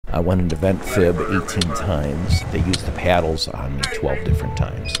I went into vent fib 18 times. They used the paddles on me 12 different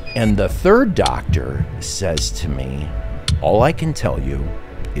times. And the third doctor says to me, all I can tell you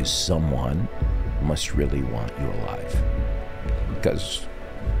is someone must really want you alive. Because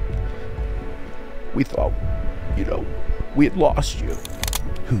we thought, you know, we had lost you.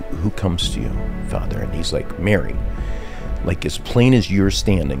 Who comes to you, Father? And he's like, Mary. Like as plain as you're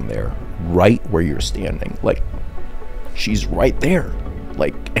standing there, right where you're standing. Like, she's right there.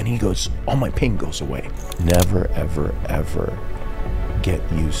 Like, and he goes, all my pain goes away. Never, ever, ever get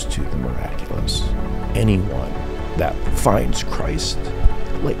used to the miraculous. Anyone that finds Christ,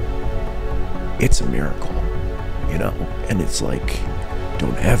 like, it's a miracle, you know? And it's like,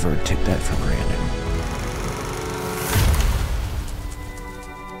 don't ever take that for granted.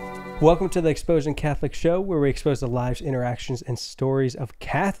 Welcome to the Exposing Catholic Show, where we expose the lives, interactions, and stories of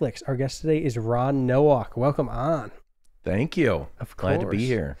Catholics. Our guest today is Ron Nowak. Welcome on. Thank you. Of course. Glad to be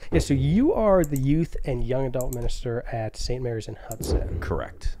here. Yeah, so you are the youth and young adult minister at St. Mary's in Hudson.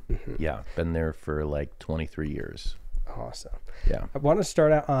 Correct. Mm-hmm. Yeah, been there for like 23 years. Awesome. Yeah. I want to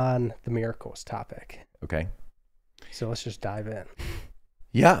start out on the miracles topic. Okay. So let's just dive in.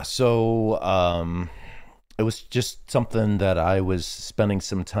 Yeah, so it was just something that I was spending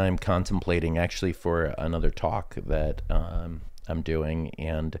some time contemplating actually for another talk that I'm doing,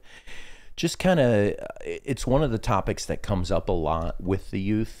 and just kind of, it's one of the topics that comes up a lot with the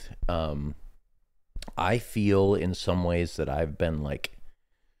youth. I feel in some ways that I've been like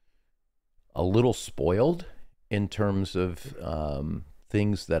a little spoiled in terms of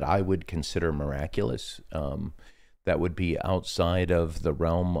things that I would consider miraculous, that would be outside of the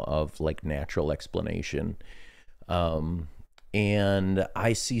realm of like natural explanation. And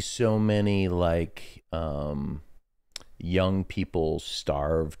I see so many like young people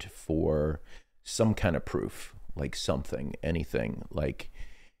starved for some kind of proof, like something, anything, like,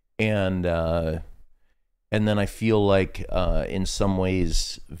 and then I feel like in some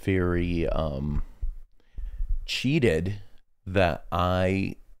ways very cheated that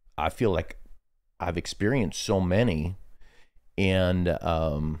I feel like I've experienced so many, and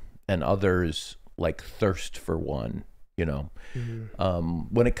others like thirst for one, you know. Mm-hmm.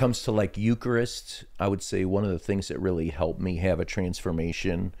 When it comes to like Eucharist, I would say one of the things that really helped me have a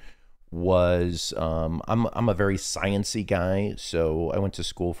transformation was I'm a very sciencey guy, so I went to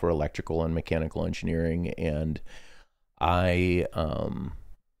school for electrical and mechanical engineering, and I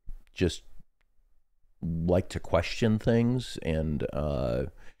just like to question things, and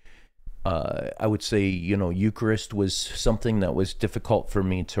I would say, you know, Eucharist was something that was difficult for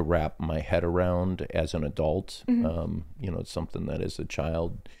me to wrap my head around as an adult. Mm-hmm. You know, it's something that as a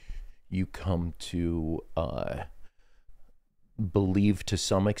child you come to believe to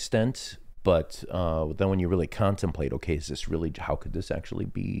some extent, but then when you really contemplate, okay, is this really, how could this actually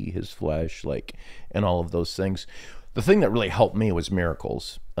be his flesh, like, and all of those things. The thing that really helped me was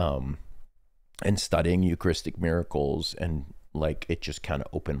miracles, and studying Eucharistic miracles, and like it just kind of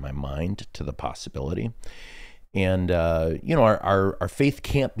opened my mind to the possibility. And you know, our faith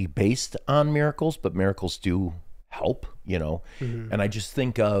can't be based on miracles, but miracles do help, you know. Mm-hmm. And I just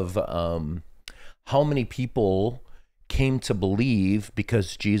think of how many people came to believe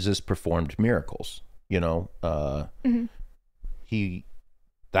because Jesus performed miracles, you know. Mm-hmm.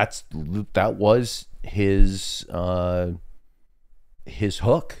 That was his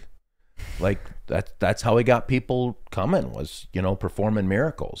hook. Like that's how he got people coming, was, you know, performing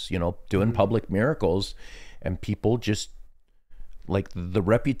miracles, you know, doing mm-hmm. public miracles. And people just, like, the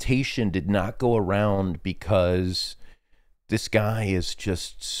reputation did not go around because this guy is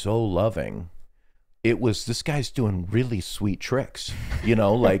just so loving. It was, this guy's doing really sweet tricks, you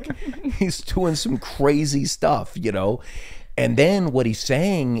know, like he's doing some crazy stuff, you know. And then what he's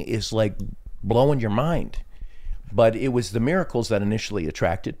saying is like blowing your mind. But it was the miracles that initially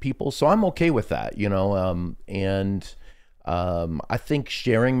attracted people. So I'm okay with that, you know. I think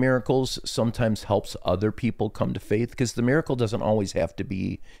sharing miracles sometimes helps other people come to faith, because the miracle doesn't always have to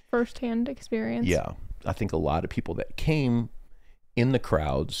be firsthand experience. Yeah. I think a lot of people that came in the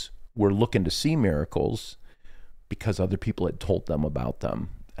crowds were looking to see miracles because other people had told them about them.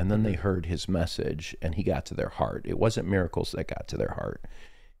 And then they heard his message and he got to their heart. It wasn't miracles that got to their heart.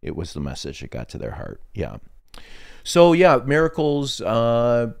 It was the message that got to their heart. Yeah. So yeah, miracles,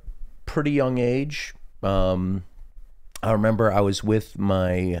 pretty young age. I remember I was with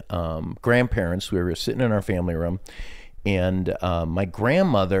my grandparents. We were sitting in our family room, and my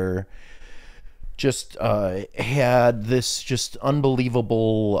grandmother just had this just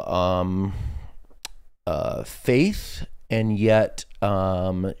unbelievable faith and yet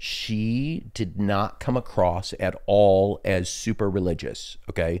she did not come across at all as super religious,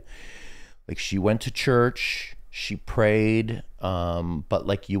 okay? Like, she went to church, she prayed, but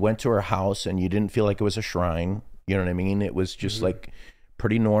like, you went to her house and you didn't feel like it was a shrine, you know what I mean? It was just like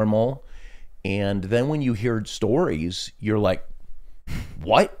pretty normal. And then when you heard stories, you're like,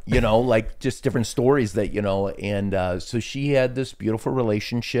 what? You know, like just different stories that, you know, and so she had this beautiful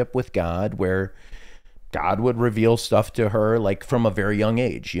relationship with God where God would reveal stuff to her, like from a very young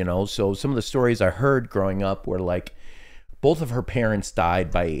age, you know? So some of the stories I heard growing up were like, both of her parents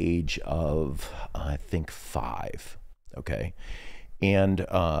died by age of, I think, 5, okay? And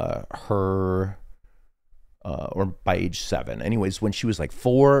her... or by age 7. Anyways, when she was like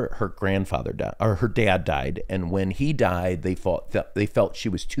 4, her grandfather died, or her dad died. And when he died, they felt she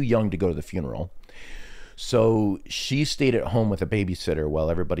was too young to go to the funeral. So she stayed at home with a babysitter while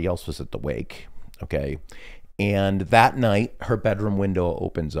everybody else was at the wake. Okay. And that night, her bedroom window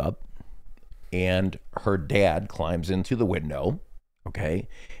opens up and her dad climbs into the window. Okay.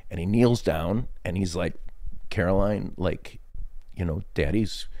 And he kneels down and he's like, Caroline, like, you know,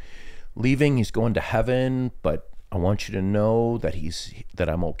 Daddy's leaving, he's going to heaven, but I want you to know that that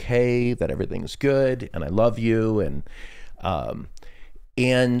I'm okay, that everything's good, and I love you.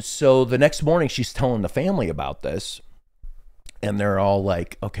 And so the next morning she's telling the family about this, and they're all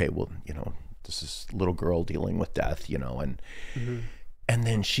like, okay, well, you know, this is little girl dealing with death, you know, and and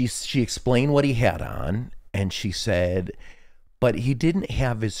then she explained what he had on, and she said, but he didn't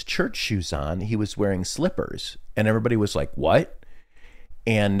have his church shoes on, he was wearing slippers. And everybody was like, what?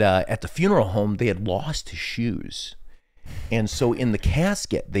 And at the funeral home, they had lost his shoes. And so in the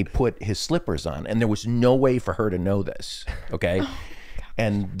casket, they put his slippers on. And there was no way for her to know this, okay?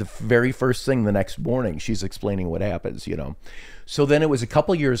 And the very first thing the next morning, she's explaining what happens, you know? So then it was a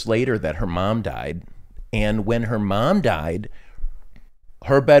couple years later that her mom died. And when her mom died,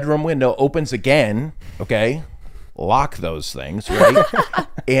 her bedroom window opens again, okay? Lock those things, right?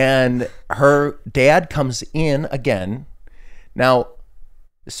 And her dad comes in again. Now,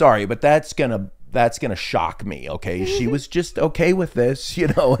 sorry, but that's gonna shock me, okay? She was just okay with this, you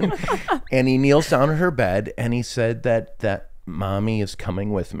know, and he kneels down at her bed and he said that mommy is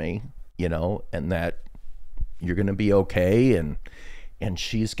coming with me, you know, and that you're gonna be okay, and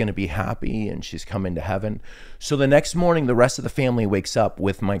she's gonna be happy, and she's coming to heaven. So the next morning, the rest of the family wakes up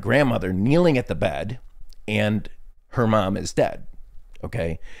with my grandmother kneeling at the bed, and her mom is dead,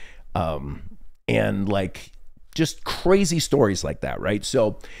 okay? And like, just crazy stories like that, right?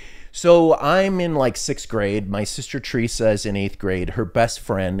 So I'm in like 6th grade. My sister Teresa is in 8th grade. Her best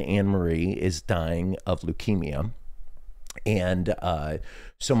friend, Anne Marie, is dying of leukemia. And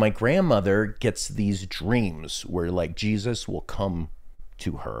so my grandmother gets these dreams where like Jesus will come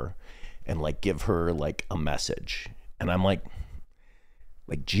to her and like give her like a message. And I'm like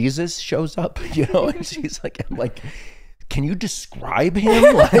Jesus shows up, you know? And she's like, I'm like, can you describe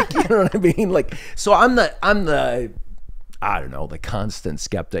him? Like, you know what I mean? Like, so I'm the, I don't know, the constant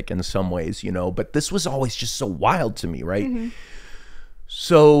skeptic in some ways, you know, but this was always just so wild to me, right?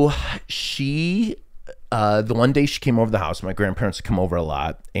 So she, the one day she came over the house, my grandparents would come over a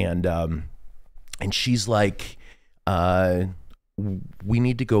lot, and she's like, we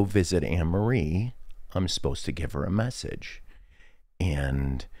need to go visit Anne Marie. I'm supposed to give her a message.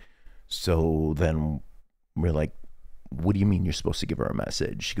 And so then we're like, what do you mean you're supposed to give her a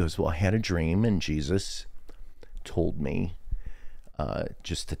message? She goes, well, I had a dream and Jesus told me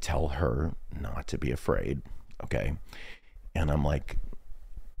just to tell her not to be afraid, okay? And I'm like,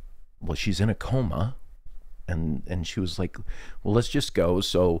 well, she's in a coma. And she was like, well, let's just go.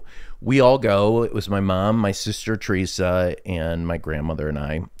 So we all go. It was my mom, my sister Teresa, and my grandmother and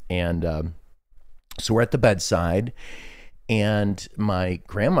I. And so we're at the bedside, and my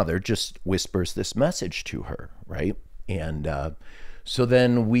grandmother just whispers this message to her, right? And so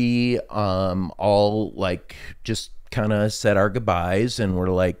then we all like just kind of said our goodbyes, and we're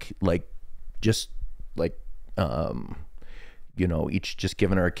like just like you know, each just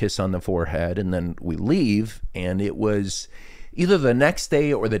giving her a kiss on the forehead, and then we leave. And it was either the next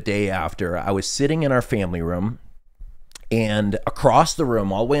day or the day after, I was sitting in our family room, and across the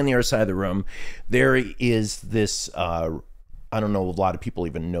room, all the way on the other side of the room, there is this I don't know, a lot of people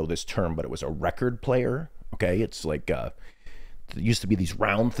even know this term, but it was a record player. Okay, it's like there used to be these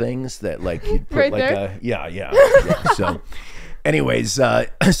round things that like you'd put Right like there? yeah. So anyways, so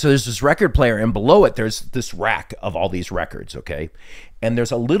there's this record player, and below it there's this rack of all these records, okay? And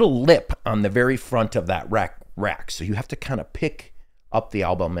there's a little lip on the very front of that rack. So you have to kind of pick up the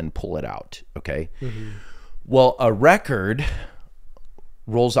album and pull it out, okay? Well, a record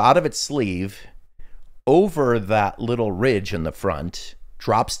rolls out of its sleeve, over that little ridge in the front,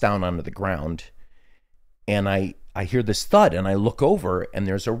 drops down onto the ground, and I hear this thud, and I look over, and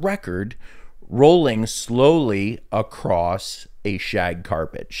there's a record rolling slowly across a shag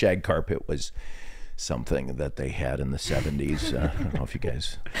carpet. Shag carpet was something that they had in the 70s. I don't know if you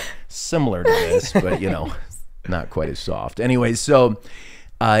guys, similar to this, but not quite as soft. Anyway, so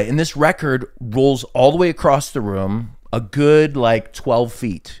and this record rolls all the way across the room, a good 12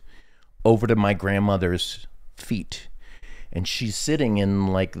 feet over to my grandmother's feet. And she's sitting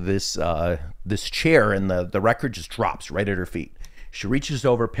in this this chair, and the record just drops right at her feet. She reaches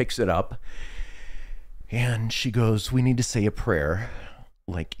over, picks it up, and she goes, "We need to say a prayer,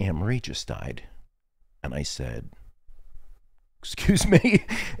 like Anne Marie just died." And I said, "Excuse me?"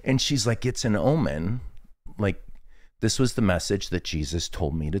 And she's like, "It's an omen. This was the message that Jesus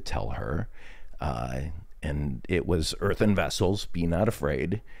told me to tell her. And it was earthen vessels, be not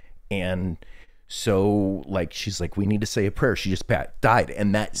afraid." And so she's like, "We need to say a prayer." She just died.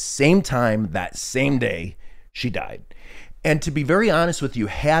 And that same time, that same day, she died. And to be very honest with you,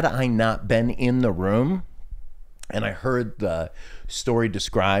 had I not been in the room and I heard the story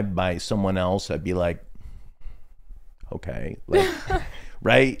described by someone else, I'd be like, okay,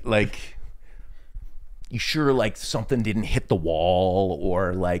 right? You sure something didn't hit the wall,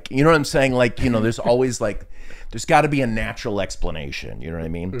 or you know what I'm saying? There's always there's got to be a natural explanation. You know what I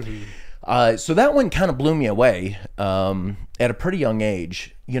mean? Mm-hmm. So that one kind of blew me away at a pretty young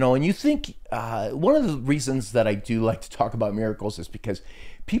age, and you think one of the reasons that I do like to talk about miracles is because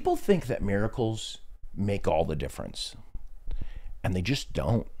people think that miracles make all the difference, and they just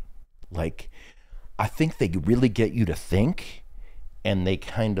don't. I think they really get you to think, and they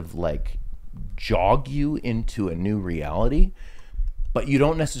kind of jog you into a new reality, but you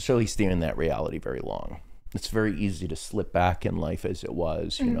don't necessarily stay in that reality very long. It's very easy to slip back in life as it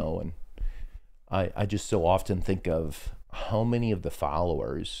was, and I just so often think of how many of the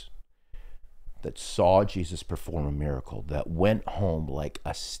followers that saw Jesus perform a miracle, that went home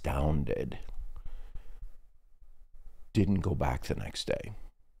astounded, didn't go back the next day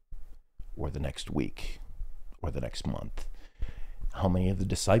or the next week or the next month. How many of the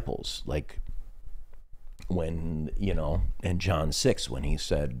disciples, when, in John 6, when he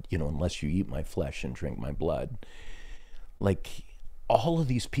said, "Unless you eat my flesh and drink my blood," all of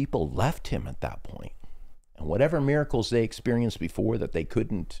these people left him at that point. And whatever miracles they experienced before that they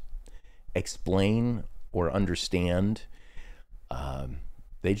couldn't explain or understand,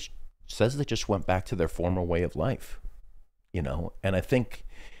 says they just went back to their former way of life, and I think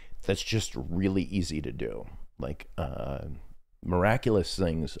that's just really easy to do. Miraculous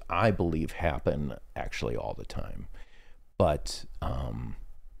things, I believe, happen actually all the time, but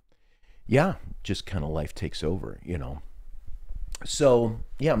just kind of life takes over, So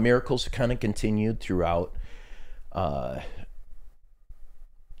miracles kind of continued throughout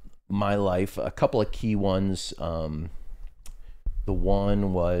my life. A couple of key ones. The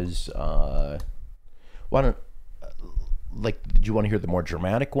one was, do you want to hear the more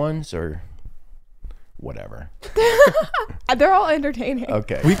dramatic ones, or whatever? They're all entertaining.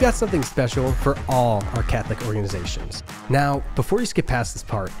 Okay. We've got something special for all our Catholic organizations. Now, before you skip past this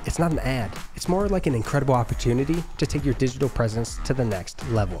part, it's not an ad. It's more like an incredible opportunity to take your digital presence to the next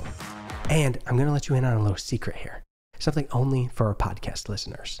level. And I'm going to let you in on a little secret here. Something only for our podcast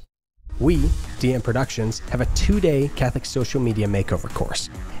listeners. We, DM Productions, have a 2-day Catholic social media makeover course.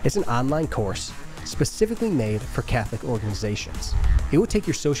 It's an online course specifically made for Catholic organizations. It will take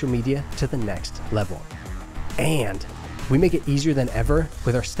your social media to the next level. And we make it easier than ever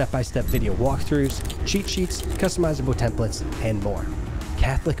with our step-by-step video walkthroughs, cheat sheets, customizable templates, and more.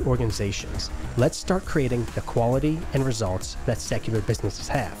 Catholic organizations, let's start creating the quality and results that secular businesses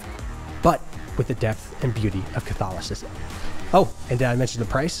have, but with the depth and beauty of Catholicism. Oh, and did I mention the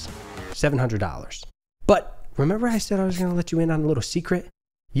price? $700. But remember I said I was going to let you in on a little secret?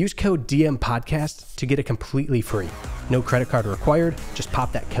 Use code DMPodcast to get it completely free. No credit card required. Just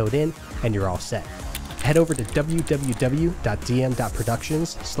pop that code in and you're all set. Head over to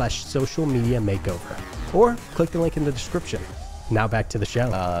www.dm.productions/social media makeover or click the link in the description. Now back to the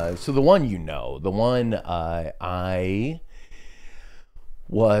show. So the one, the one I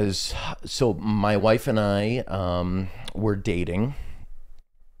was, so my wife and I were dating,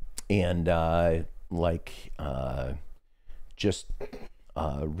 and really,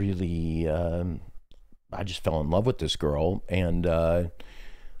 I just fell in love with this girl, and I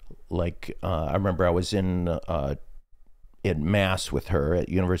remember I was in Mass with her at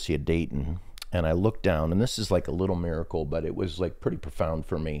University of Dayton, and I looked down, and this is like a little miracle, but it was like pretty profound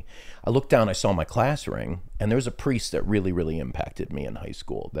for me. I looked down, I saw my class ring, and there was a priest that really, really impacted me in high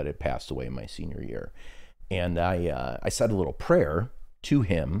school that had passed away my senior year. And I said a little prayer to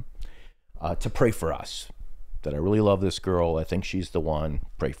him to pray for us, that I really love this girl. I think she's the one.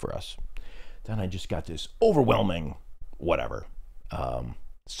 Pray for us. Then I just got this overwhelming whatever.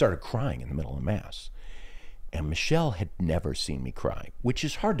 Started crying in the middle of Mass. And Michelle had never seen me cry, which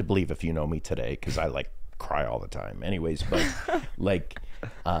is hard to believe if you know me today, because I like cry all the time. Anyways, but like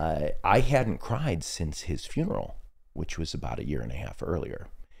I hadn't cried since his funeral, which was about a year and a half earlier.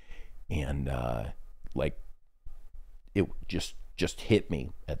 And like it just hit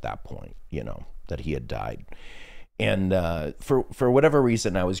me at that point, you know, that he had died. And for whatever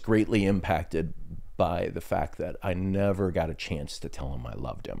reason, I was greatly impacted by the fact that I never got a chance to tell him I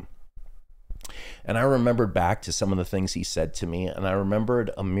loved him. And I remembered back to some of the things he said to me, and I remembered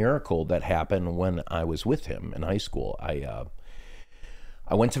a miracle that happened when I was with him in high school. I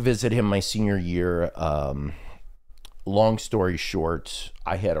went to visit him my senior year. Long story short,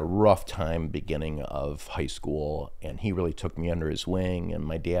 I had a rough time beginning of high school, and he really took me under his wing, and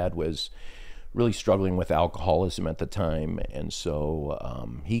my dad was really struggling with alcoholism at the time, and so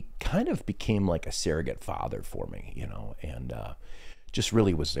he kind of became like a surrogate father for me, you know, and just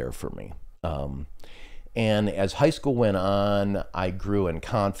really was there for me. And as high school went on, I grew in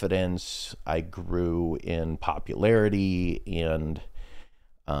confidence, I grew in popularity, and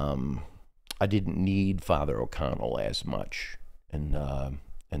I didn't need Father O'Connell as much. And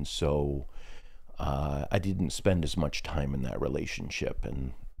so I didn't spend as much time in that relationship.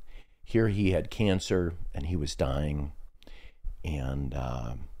 And here he had cancer and he was dying. And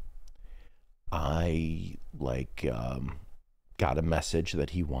I got a message that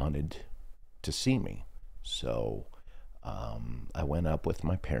he wanted to see me. So I went up with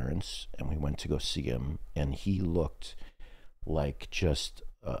my parents and we went to go see him, and he looked like just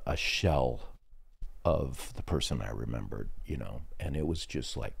a shell of the person I remembered, you know, and it was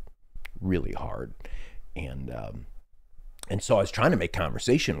just like really hard. And so I was trying to make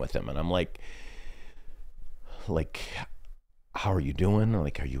conversation with him, and I'm like, how are you doing?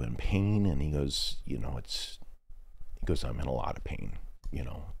 Like, are you in pain? And he goes, you know, I'm in a lot of pain, you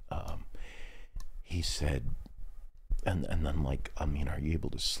know. He said, and then I'm like, I mean, are you able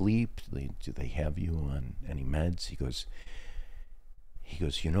to sleep? Do they have you on any meds? He goes,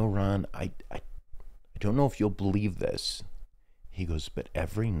 you know, Ron, I don't know if you'll believe this. He goes, but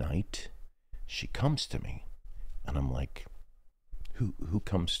every night she comes to me. And I'm like, who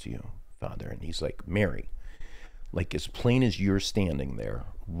comes to you, Father? And he's like, Mary. Like, as plain as you're standing there,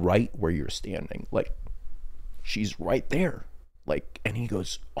 right where you're standing, like, she's right there. Like, and he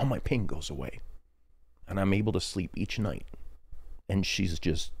goes, all my pain goes away. And I'm able to sleep each night. And she's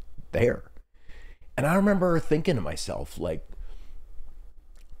just there. And I remember thinking to myself, like,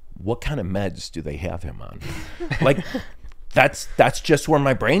 what kind of meds do they have him on? Like, that's just where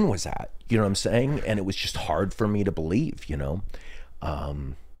my brain was at. You know what I'm saying? And it was just hard for me to believe, you know?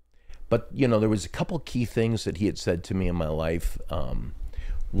 But, you know, there was a couple key things that he had said to me in my life.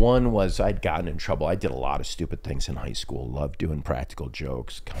 One was I'd gotten in trouble. I did a lot of stupid things in high school. Loved doing practical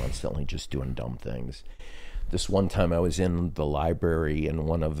jokes, constantly just doing dumb things. This one time I was in the library in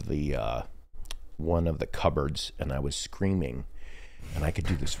one of the cupboards, and I was screaming, and I could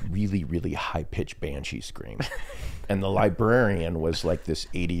do this really, really high-pitched banshee scream. And the librarian was like this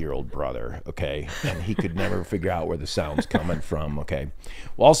 80-year-old brother, okay? And he could never figure out where the sound's coming from, okay?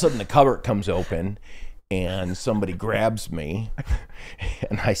 Well, all of a sudden the cupboard comes open, and somebody grabs me,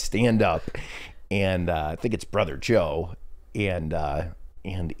 and I stand up, and I think it's Brother Joe, and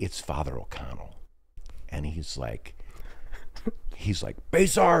it's Father O'Connell. And he's like,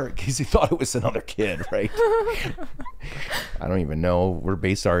 Basar, because he thought it was another kid, right? I don't even know where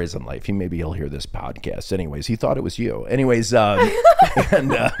Basar is in life. Maybe he'll hear this podcast. Anyways, he thought it was you. Anyways, so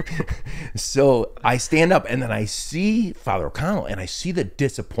I stand up, and then I see Father O'Connell, and I see the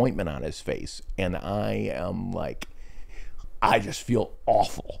disappointment on his face, and I am like, I just feel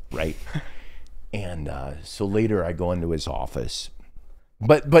awful, right? And so later I go into his office.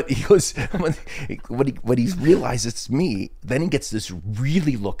 But he goes, when he realizes it's me, then he gets this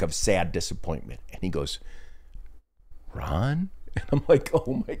really look of sad disappointment. And he goes, Ron? And I'm like,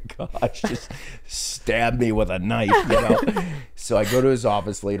 oh my gosh, just stab me with a knife, you know? So I go to his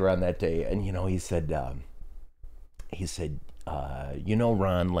office later on that day, and, you know, he said, you know,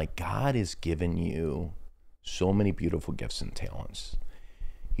 Ron, like, God has given you so many beautiful gifts and talents.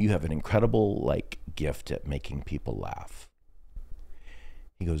 You have an incredible, like, gift at making people laugh.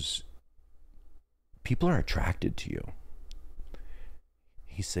 He goes, people are attracted to you.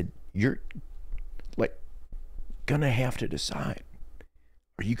 He said, you're going to have to decide,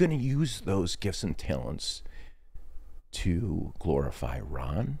 are you going to use those gifts and talents to glorify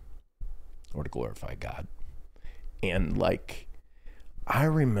Ron or to glorify God? And like, I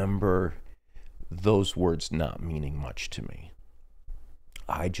remember those words not meaning much to me.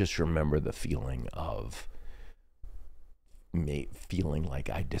 I just remember the feeling of feeling like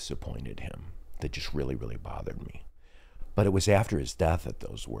I disappointed him. That just really, really bothered me. But it was after his death that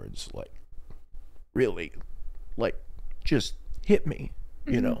those words like really like just hit me,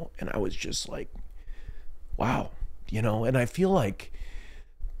 you know, and I was just like, wow, you know, and I feel like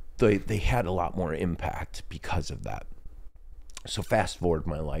they had a lot more impact because of that. So fast forward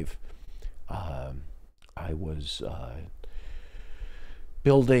my life, I was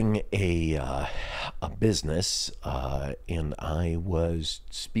building a business, and I was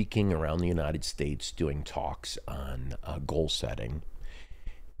speaking around the United States, doing talks on goal setting,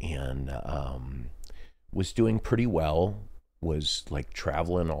 and was doing pretty well. Was like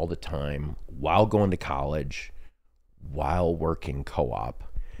traveling all the time while going to college, while working co-op.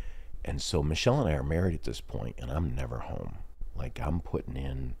 And so Michelle and I are married at this point, and I'm never home. Like, I'm putting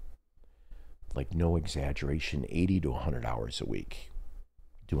in, like, no exaggeration, 80 to 100 hours a week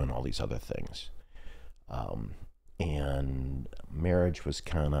doing all these other things. And marriage was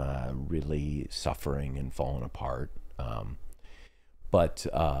kind of really suffering and falling apart. But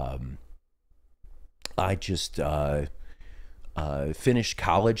I just finished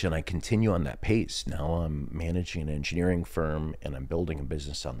college, and I continue on that pace. Now I'm managing an engineering firm, and I'm building a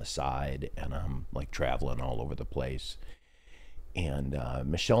business on the side, and I'm like traveling all over the place. And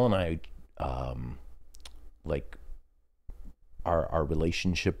Michelle and I, like, our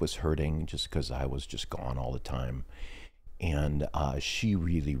relationship was hurting just because I was just gone all the time. And she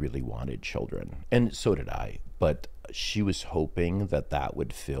really, really wanted children, and so did I. But she was hoping that that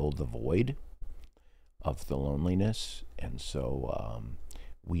would fill the void of the loneliness. And so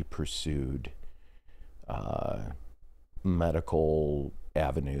we pursued medical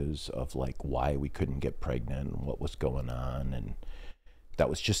avenues of like why we couldn't get pregnant and what was going on. And that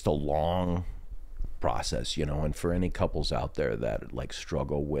was just a long process, you know. And for any couples out there that like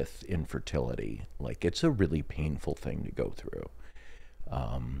struggle with infertility, like, it's a really painful thing to go through.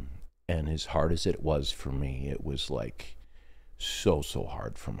 And as hard as it was for me, it was like so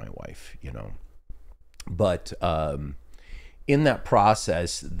hard for my wife, you know. But in that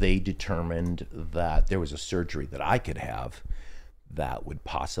process, they determined that there was a surgery that I could have that would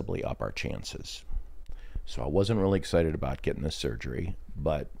possibly up our chances. So I wasn't really excited about getting this surgery,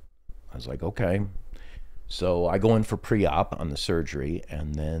 but I was like, okay. So I go in for pre-op on the surgery,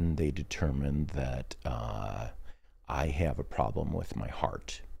 and then they determined that I have a problem with my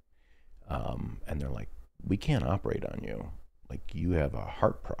heart. And they're like, we can't operate on you. Like, you have a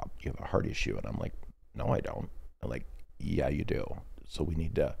heart problem, you have a heart issue. And I'm like, no, I don't. I'm like, yeah, you do. So we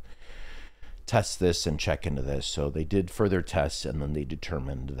need to test this and check into this. So they did further tests, and then they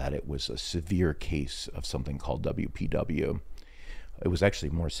determined that it was a severe case of something called WPW. It was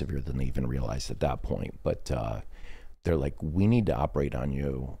actually more severe than they even realized at that point. But they're like, we need to operate on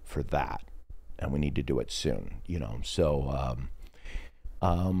you for that, and we need to do it soon, you know. So,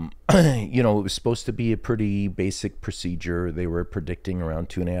 you know, it was supposed to be a pretty basic procedure. They were predicting around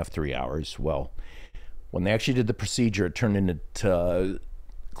 2.5, 3 hours. Well, when they actually did the procedure, it turned into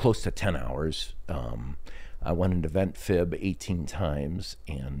close to 10 hours. I went into vent fib 18 times,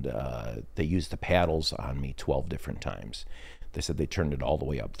 and they used the paddles on me 12 different times. They said they turned it all the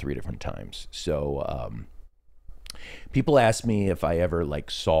way up 3 different times. So people ask me if I ever like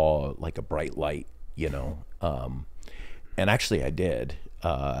saw like a bright light, you know, and actually I did.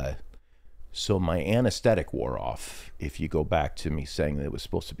 So my anesthetic wore off. If you go back to me saying that it was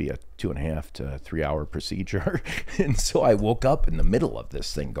supposed to be a 2.5 to 3 hour procedure. And so I woke up in the middle of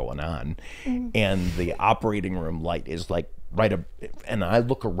this thing going on, and the operating room light is like right up, and I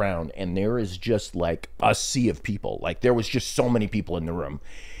look around, and there is just like a sea of people. Like, there was just so many people in the room.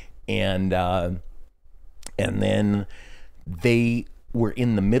 And then they were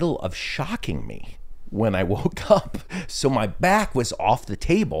in the middle of shocking me when I woke up. So my back was off the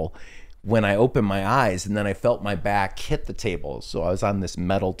table when I opened my eyes, and then I felt my back hit the table. So I was on this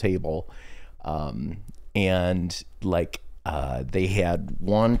metal table, and like they had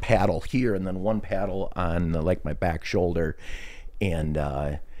one paddle here and then one paddle on like my back shoulder, and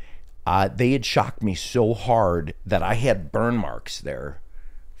they had shocked me so hard that I had burn marks there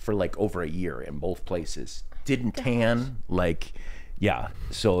for like over a year in both places. Didn't tan, like, yeah.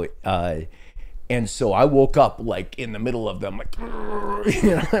 So And so I woke up like in the middle of them, like, you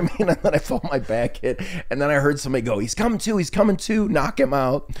know what I mean? And then I felt my back hit. And then I heard somebody go, he's coming to, knock him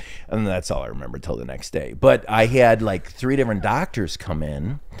out. And that's all I remember till the next day. But I had like 3 different doctors come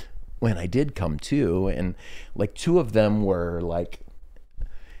in when I did come to. And like 2 of them were like,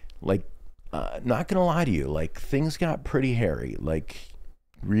 not gonna lie to you, like things got pretty hairy. Like,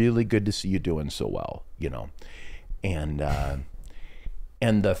 really good to see you doing so well, you know. And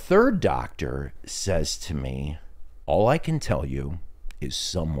the 3rd doctor says to me, all I can tell you is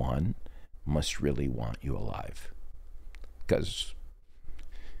someone must really want you alive, because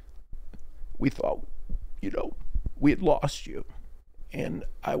we thought, you know, we had lost you. And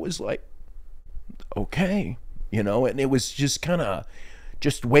I was like, okay, you know. And it was just kind of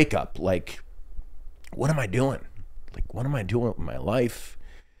just wake up, like, what am I doing? Like, what am I doing with my life?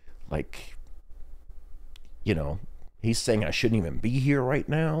 Like, you know, he's saying I shouldn't even be here right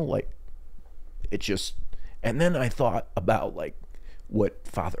now. Like, it just, and then I thought about like what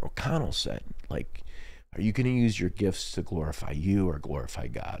Father O'Connell said, like, are you going to use your gifts to glorify you or glorify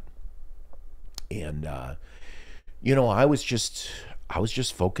God? And, you know, I was just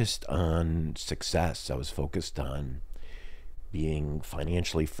focused on success. I was focused on being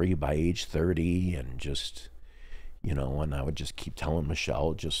financially free by age 30, and just, you know, and I would just keep telling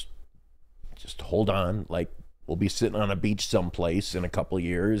Michelle, just hold on, like, we'll be sitting on a beach someplace in a couple of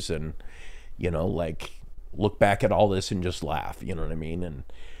years, and, you know, like, look back at all this and just laugh, you know what I mean? And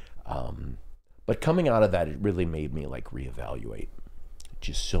but coming out of that, it really made me like reevaluate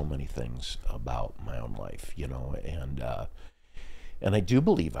just so many things about my own life, you know. And I do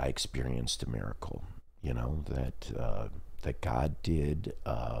believe I experienced a miracle, you know, that God did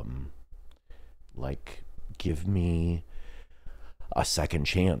like give me a second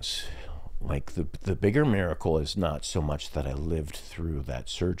chance. Like, the bigger miracle is not so much that I lived through that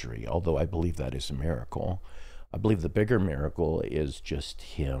surgery, although I believe that is a miracle. I believe the bigger miracle is just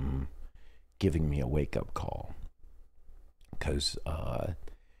him giving me a wake-up call. Because,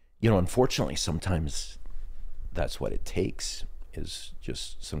 you know, unfortunately, sometimes that's what it takes, is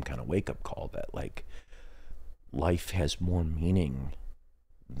just some kind of wake-up call that, like, life has more meaning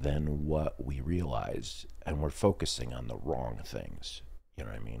than what we realize, and we're focusing on the wrong things. You know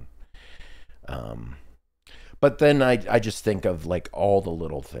what I mean? But then I just think of like all the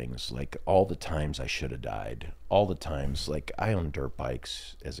little things, like all the times I should have died, all the times, like I owned dirt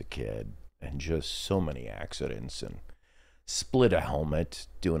bikes as a kid, and just so many accidents, and split a helmet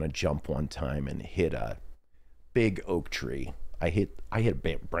doing a jump one time and hit a big oak tree. I hit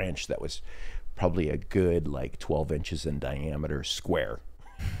a branch that was probably a good like 12 inches in diameter, square.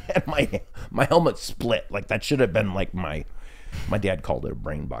 And my helmet split. Like, that should have been like my dad called it a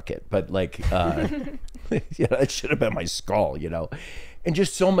brain bucket, but like, yeah, it should have been my skull, you know. And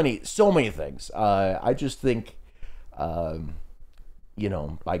just so many things. I just think, you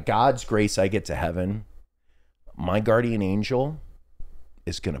know, by God's grace, I get to heaven. My guardian angel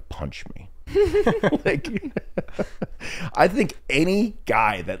is going to punch me. Like, I think any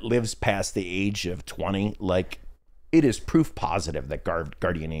guy that lives past the age of 20, like, it is proof positive that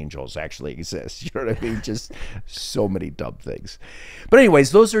guardian angels actually exist. You know what I mean? Just so many dumb things. But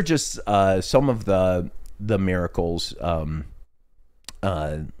anyways, those are just some of the miracles.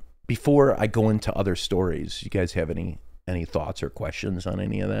 Before I go into other stories, you guys have any thoughts or questions on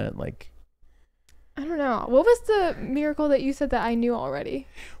any of that? Like, I don't know. What was the miracle that you said that I knew already?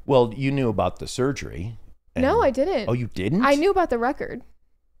 Well, you knew about the surgery. No, I didn't. Oh, you didn't? I knew about the record.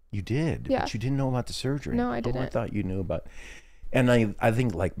 You did, yeah. But you didn't know about the surgery. No, I didn't. Oh, I thought you knew about. And I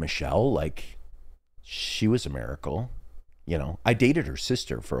think like Michelle, like, she was a miracle. You know, I dated her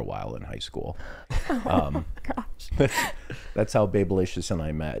sister for a while in high school. Oh, gosh. That's how Babelicious and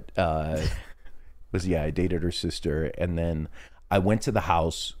I met. I dated her sister, and then I went to the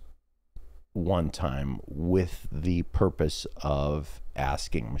house one time with the purpose of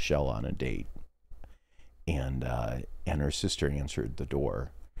asking Michelle on a date, and her sister answered the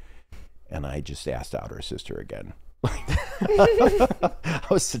door. And I just asked out her sister again. I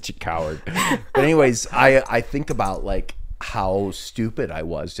was such a coward. But anyways, I think about like how stupid I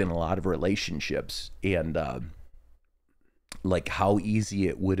was in a lot of relationships, and like how easy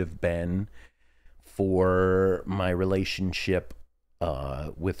it would have been for my relationship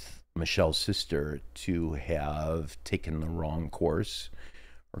with Michelle's sister to have taken the wrong course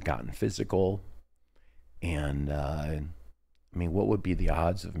or gotten physical. And I mean, what would be the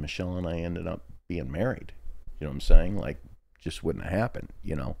odds of Michelle and I ended up being married? You know what I'm saying? Like, just wouldn't have happened,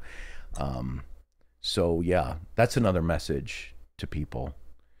 you know? So yeah, that's another message to people.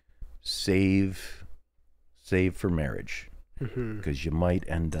 Save for marriage, because you might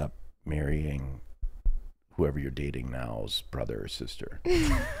end up marrying whoever you're dating now's brother or sister.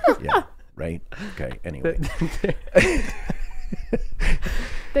 Yeah, right? Okay, anyway.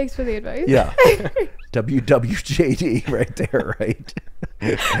 Thanks for the advice. Yeah. WWJD right there, right?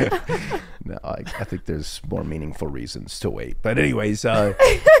 No, I think there's more meaningful reasons to wait. But anyways, yeah,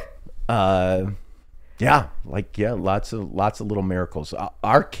 lots of little miracles.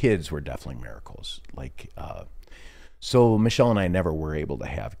 Our kids were definitely miracles. So Michelle and I never were able to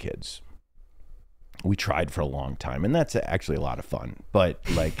have kids. We tried for a long time, and that's actually a lot of fun. But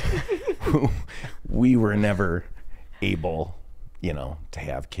we were never able, to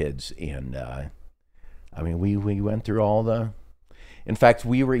have kids. And we went through all the. In fact,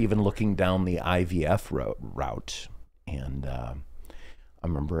 we were even looking down the IVF route, and I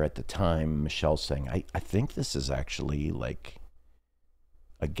remember at the time Michelle saying, "I think this is actually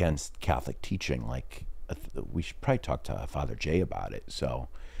against Catholic teaching. We should probably talk to Father Jay about it." So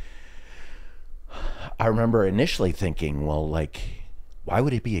I remember initially thinking, well, why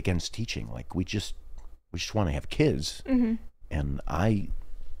would it be against teaching? We just want to have kids, and I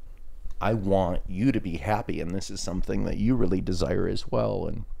want you to be happy, and this is something that you really desire as well.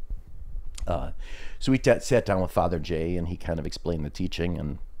 And so we sat down with Father Jay, and he kind of explained the teaching,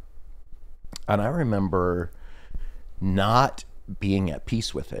 and I remember not being at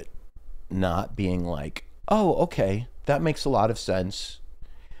peace with it, not being oh, okay, that makes a lot of sense.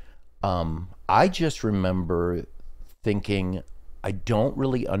 I just remember thinking, I don't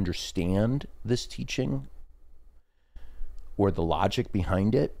really understand this teaching or the logic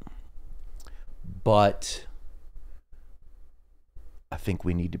behind it, but I think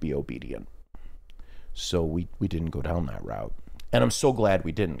we need to be obedient. So we didn't go down that route. And I'm so glad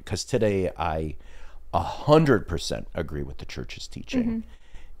we didn't, because today I 100% agree with the church's teaching.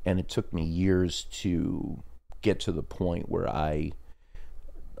 And it took me years to get to the point where I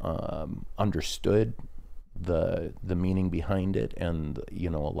understood the meaning behind it, and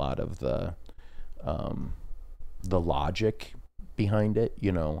a lot of the logic behind it.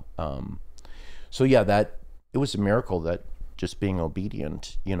 So yeah, that it was a miracle that just being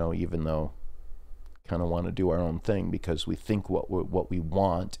obedient, even though kind of want to do our own thing because we think what we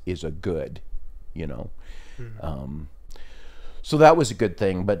want is a good, so that was a good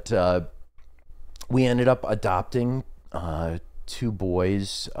thing. But we ended up adopting 2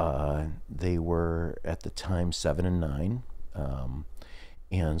 boys. They were at the time 7 and 9,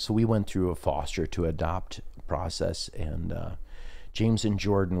 and so we went through a foster to adopt process, and James and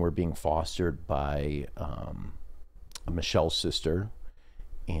Jordan were being fostered by Michelle's sister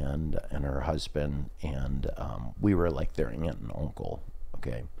and her husband, and we were like their aunt and uncle.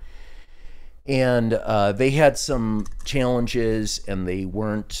 Okay. And they had some challenges, and they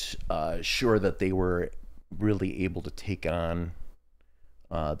weren't sure that they were really able to take on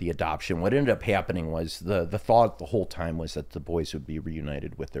the adoption. What ended up happening was the thought the whole time was that the boys would be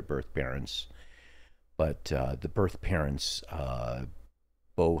reunited with their birth parents, but the birth parents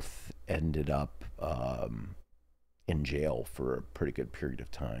both ended up in jail for a pretty good period of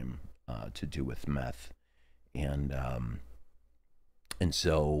time to do with meth, and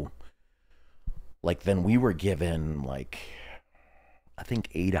so then we were given I think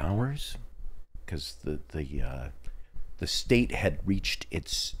 8 hours, because the state had reached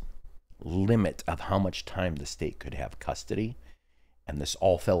its limit of how much time the state could have custody, and this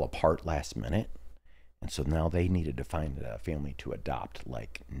all fell apart last minute, and so now they needed to find a family to adopt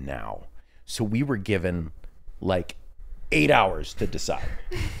now. So we were given 8 hours to decide.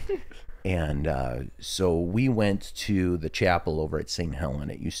 And so we went to the chapel over at St. Helen.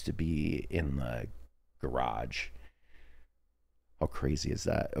 It used to be in the garage. How crazy is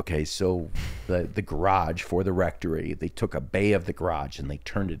that? Okay, so the garage for the rectory, they took a bay of the garage and they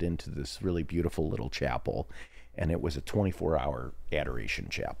turned it into this really beautiful little chapel. And it was a 24-hour adoration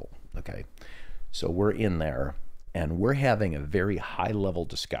chapel. Okay, so we're in there and we're having a very high-level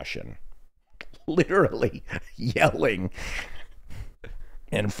discussion, literally yelling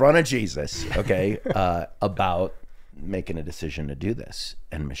in front of Jesus, okay, about making a decision to do this.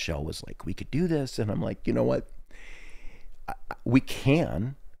 And Michelle was like, we could do this. And I'm like, you know what? We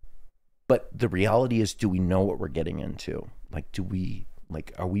can, but the reality is, do we know what we're getting into?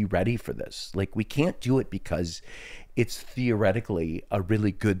 Are we ready for this? We can't do it because it's theoretically a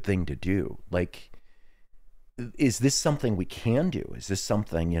really good thing to do. Is this something we can do? Is this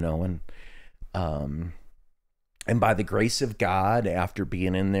something, and by the grace of God, after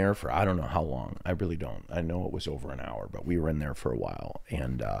being in there for, I don't know how long, I really don't. I know it was over an hour, but we were in there for a while.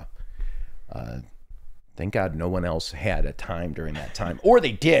 And Thank God no one else had a time during that time. Or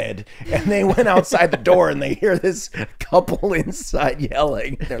they did, and they went outside the door and they hear this couple inside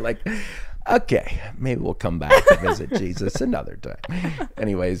yelling. They're like, okay, maybe we'll come back to visit Jesus another time.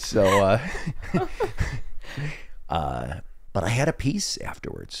 Anyways, so, but I had a peace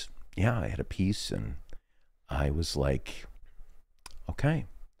afterwards. Yeah, I had a peace, and I was like, okay.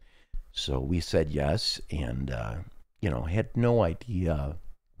 So we said yes, and, I had no idea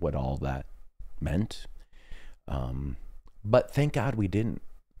what all that meant. But thank God we didn't,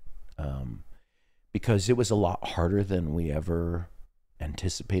 because it was a lot harder than we ever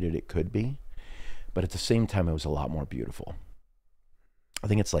anticipated it could be. But at the same time, it was a lot more beautiful. I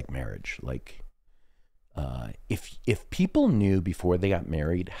think it's like marriage. Like, if people knew before they got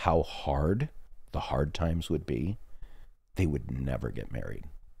married how hard the hard times would be, they would never get married.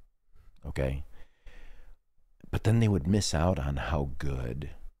 Okay? But then they would miss out on how good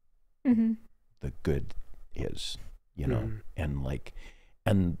the good is, and like,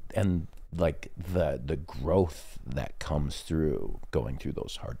 and like the growth that comes through going through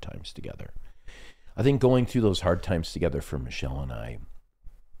those hard times together. I think going through those hard times together for Michelle and I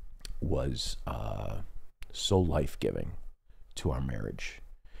was so life-giving to our marriage,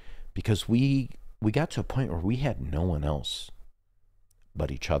 because we got to a point where we had no one else but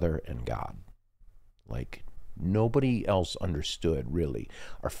each other and God. Like, nobody else understood, really.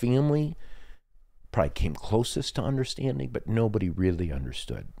 Our family probably came closest to understanding, but nobody really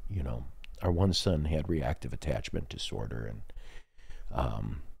understood. Our one son had reactive attachment disorder,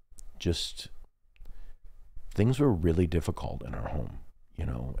 and just things were really difficult in our home,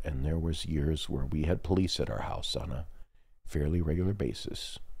 and there was years where we had police at our house on a fairly regular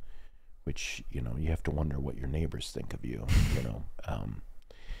basis, which, you have to wonder what your neighbors think of you,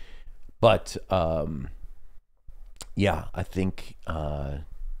 but yeah, I think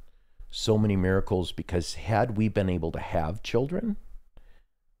so many miracles, because had we been able to have children,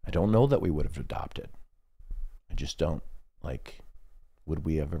 I don't know that we would have adopted. I just don't. Like, would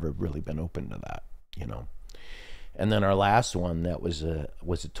we have ever really been open to that, And then our last one, that was a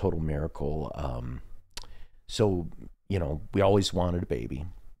total miracle. So, we always wanted a baby.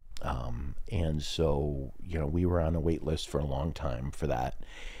 And so, we were on a wait list for a long time for that.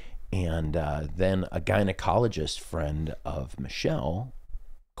 And then a gynecologist friend of Michelle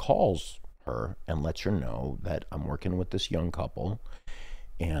calls her and lets her know that I'm working with this young couple,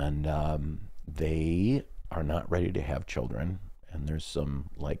 and they are not ready to have children, and there's some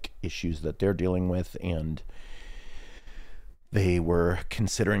like issues that they're dealing with, and they were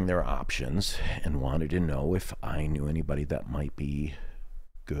considering their options and wanted to know if I knew anybody that might be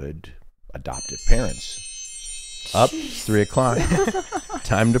good adoptive parents. Up, 3:00.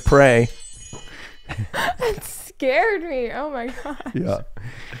 Time to pray. That scared me. Oh my god. Yeah.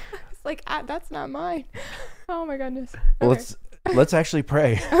 It's like, that's not mine. Oh my goodness. Well, Okay. let's actually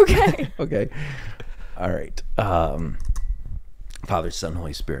pray. Okay. Okay. All right. Father, Son,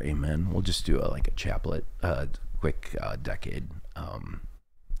 Holy Spirit. Amen. We'll just do a chaplet, quick decade.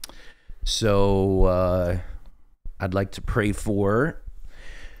 So I'd like to pray for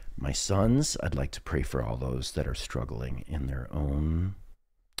my sons. I'd like to pray for all those that are struggling in their own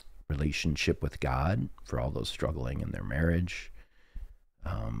relationship with God, for all those struggling in their marriage.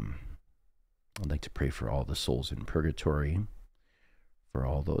 I'd like to pray for all the souls in purgatory, for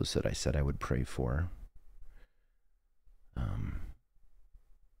all those that I said I would pray for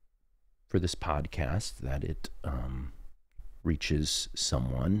this podcast, that it reaches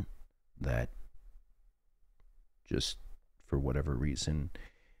someone that just, for whatever reason,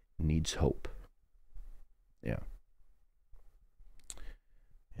 needs hope. Yeah.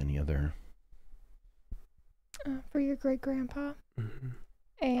 Any other? For your great grandpa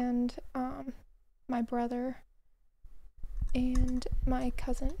and my brother and my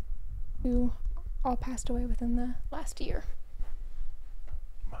cousin, who all passed away within the last year.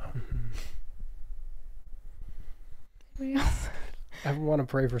 Wow. Anybody else? I want to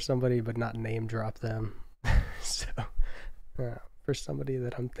pray for somebody, but not name drop them. So, for somebody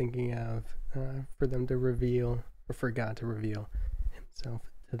that I'm thinking of, for them to reveal, or for God to reveal himself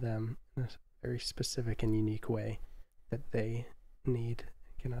to them in a very specific and unique way that they need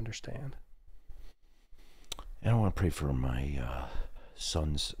and can understand. And I want to pray for my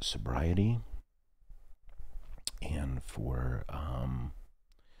son's sobriety, and for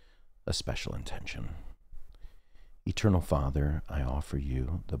a special intention. Eternal Father, I offer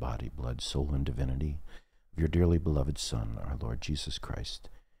you the body, blood, soul, and divinity of your dearly beloved Son, our Lord Jesus Christ,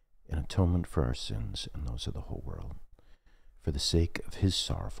 in atonement for our sins and those of the whole world. For the sake of his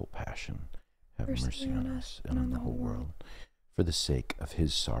sorrowful passion, have mercy on us and on the whole world. For the sake of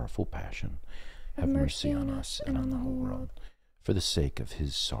his sorrowful passion, have mercy on us and on the whole world. For the sake of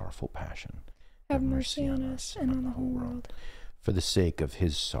his sorrowful passion, have mercy on us and on the whole world. For the sake of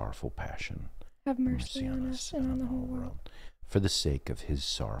his sorrowful passion, Have mercy on us and on the whole world. for the sake of his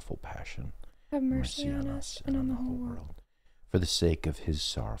sorrowful passion, Have mercy on us and on the whole world. for the sake of his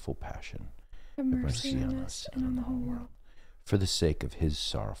sorrowful passion, Have mercy on us and on the whole world. for the sake of his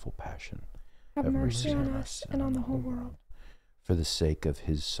sorrowful passion, Have mercy on us and on the whole world. for the sake of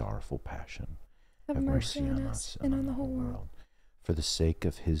his sorrowful passion, Have mercy on us and on the whole world. for the sake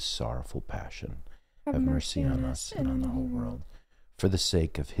of his sorrowful passion, Have mercy on us and on the whole world. for the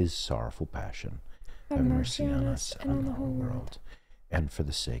sake of his sorrowful passion, Have mercy on us and on the whole world. and for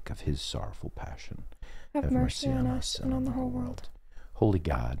the sake of his sorrowful passion. Have mercy on us and on the whole world. Holy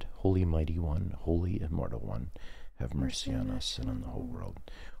God, holy mighty one, holy immortal one, have mercy on us and on the whole world.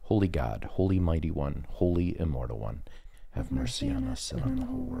 Holy God, holy mighty one, holy immortal one, have mercy on us and on the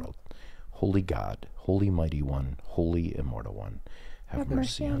whole world. Holy God, holy mighty one, holy immortal one, have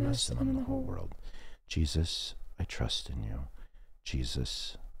mercy on us and on the whole world. Jesus, I trust in you.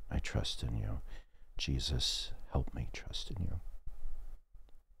 Jesus, I trust in you. Jesus, help me trust in you.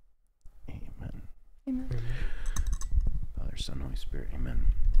 Amen. Amen. Father, Son, Holy Spirit, amen.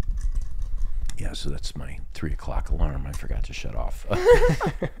 Yeah, so that's my 3 o'clock alarm. I forgot to shut off.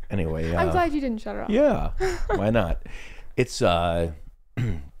 Anyway. I'm glad you didn't shut it off. Yeah, why not? It's a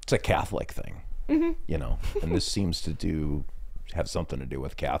Catholic thing, you know, and this seems to have something to do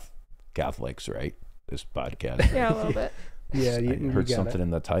with Catholics, right? This podcast. Yeah, a little bit. Yeah, I you heard got something it.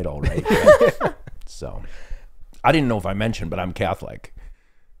 in the title, right? Yeah. So, I didn't know if I mentioned, but I'm Catholic.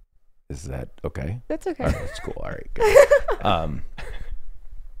 Is that okay? That's okay. All right, that's cool. All right, good.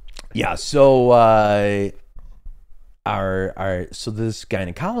 Yeah. So, so this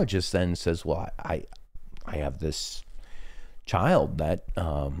gynecologist then says, "Well, I have this child that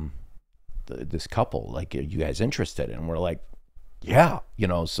this couple, like, are you guys interested?" And we're like, "Yeah," you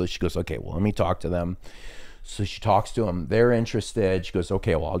know. So she goes, "Okay, well, let me talk to them." So she talks to them. They're interested. She goes,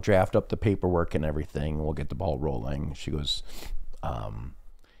 "Okay, well, I'll draft up the paperwork and everything. We'll get the ball rolling." She goes,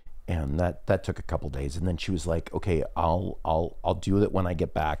 and that took a couple days. And then she was like, "Okay, I'll do it when I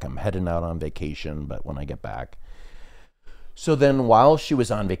get back. I'm heading out on vacation, but when I get back." So then while she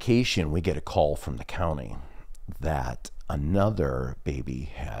was on vacation, we get a call from the county that another baby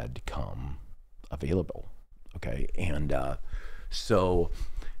had come available. Okay. And so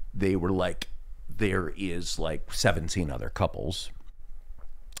they were like, there is like 17 other couples,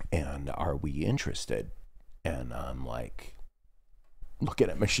 and are we interested? And I'm like, looking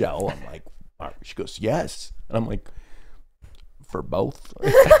at Michelle, I'm like, she goes, "Yes." And I'm like, "For both?"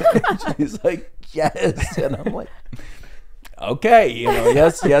 She's like, "Yes." And I'm like, "Okay, you know,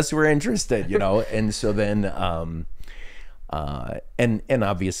 yes, we're interested, you know." And so then, and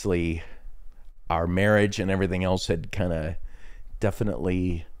obviously our marriage and everything else had kind of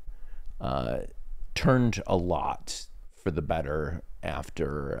definitely turned a lot for the better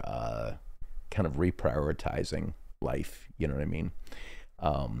after kind of reprioritizing life, you know what I mean?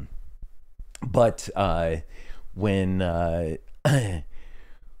 But when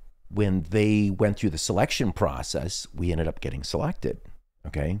they went through the selection process, we ended up getting selected.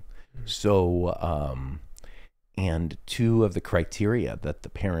 Okay. So, and 2 of the criteria that the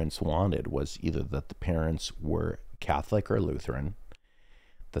parents wanted was either that the parents were Catholic or Lutheran,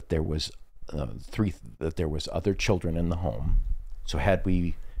 that there was that there was other children in the home. So had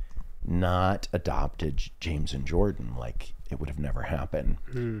we not adopted James and Jordan, like, it would have never happened.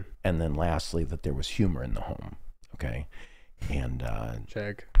 And then lastly, that there was humor in the home. Okay. And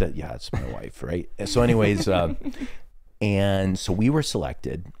Check. that, yeah, it's my wife, right? So anyways, and so we were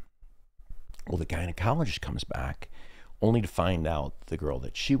selected. Well, the gynecologist comes back only to find out the girl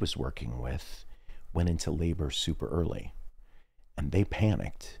that she was working with went into labor super early, and they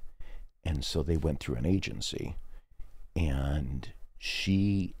panicked. And so they went through an agency, and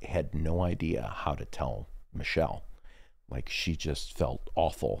she had no idea how to tell Michelle. Like, she just felt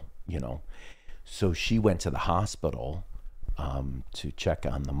awful, you know. So she went to the hospital to check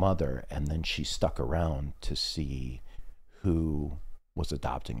on the mother, and then she stuck around to see who was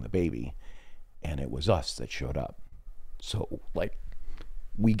adopting the baby, and it was us that showed up. So, like,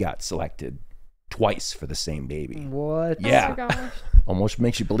 we got selected twice for the same baby. What? Yeah. Oh my gosh. Almost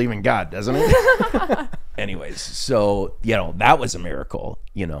makes you believe in God, doesn't it? Anyways, so, you know, that was a miracle,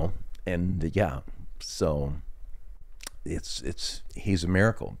 you know. And yeah, so he's a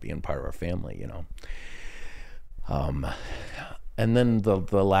miracle being part of our family, you know. And then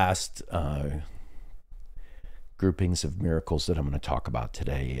the last groupings of miracles that I'm going to talk about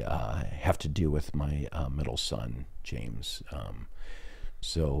today have to do with my middle son, James.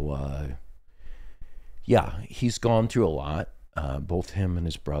 So Yeah, he's gone through a lot. Both him and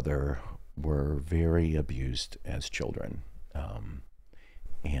his brother were very abused as children.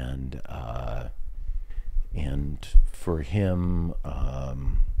 And for him,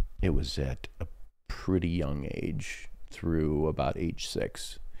 it was at a pretty young age, through about age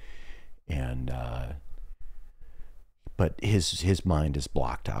 6. And but his mind has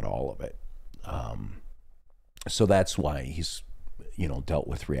blocked out all of it. So that's why he's, dealt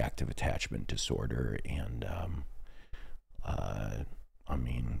with reactive attachment disorder, and I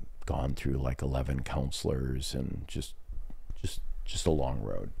mean, gone through like 11 counselors, and just a long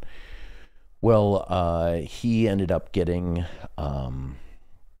road. Well, he ended up getting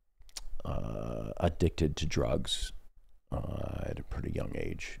addicted to drugs at a pretty young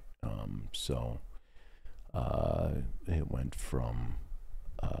age. So it went from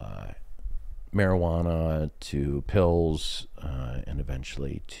marijuana to pills, and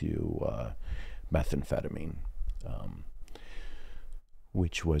eventually to methamphetamine,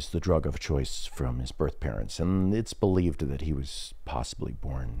 which was the drug of choice from his birth parents. And it's believed that he was possibly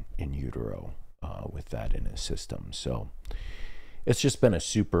born in utero with that in his system. So it's just been a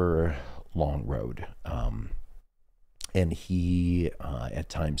super long road. And he, at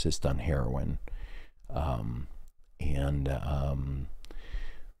times, has done heroin.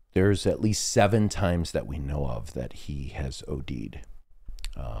 There's at least 7 times that we know of that he has OD'd.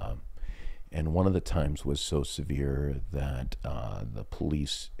 And one of the times was so severe that the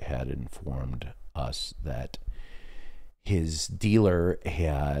police had informed us that his dealer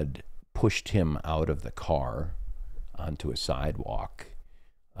had pushed him out of the car onto a sidewalk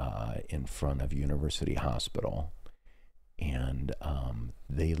in front of University Hospital. And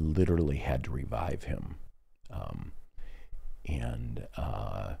they literally had to revive him.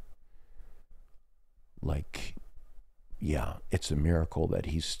 Yeah, it's a miracle that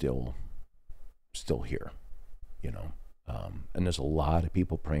he's still here, and there's a lot of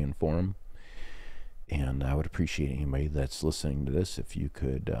people praying for him. And I would appreciate anybody that's listening to this if you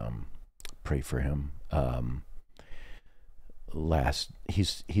could pray for him.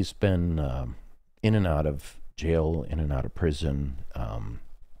 He's been in and out of jail, in and out of prison,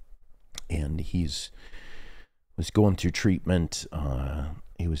 and was going through treatment.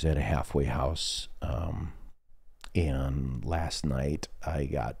 He was at a halfway house, and last night I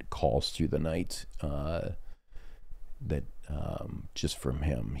got calls through the night that just from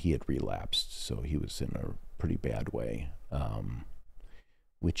him, he had relapsed, so he was in a pretty bad way,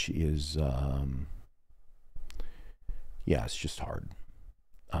 which is it's just hard.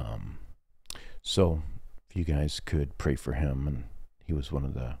 So if you guys could pray for him, and he was one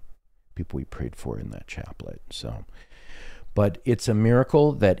of the people we prayed for in that chaplet. So, but it's a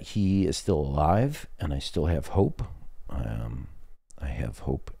miracle that he is still alive, and I still have hope. I have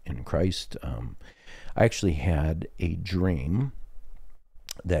hope in Christ. I actually had a dream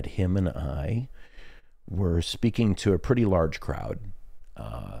that him and I were speaking to a pretty large crowd,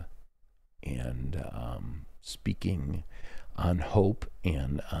 and speaking on hope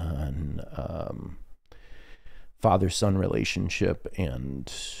and on father-son relationship,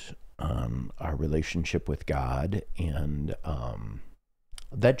 and our relationship with God. And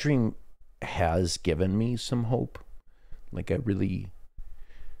that dream has given me some hope. Like, I really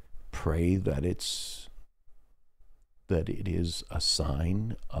pray that it is a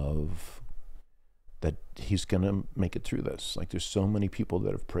sign of that he's gonna make it through this. Like, there's so many people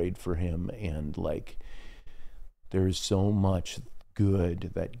that have prayed for him, and like, there's so much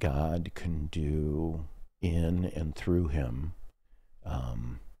good that God can do in and through him.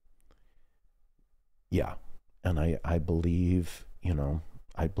 And I believe,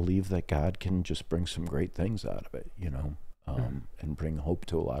 I believe that God can just bring some great things out of it, and bring hope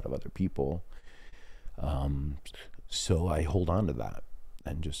to a lot of other people. So I hold on to that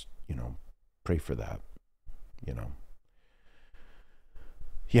and just, pray for that,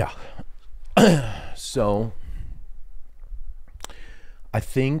 Yeah. So I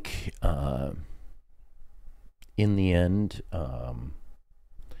think in the end,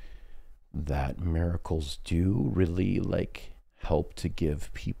 that miracles do really help to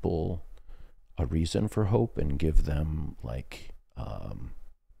give people a reason for hope, and give them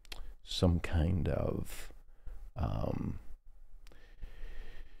some kind of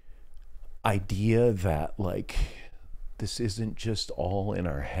idea that this isn't just all in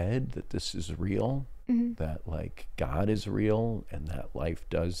our head, that this is real. Mm-hmm. That God is real, and that life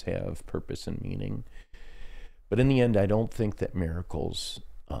does have purpose and meaning. But in the end, I don't think that miracles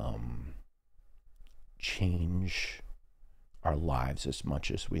change our lives as much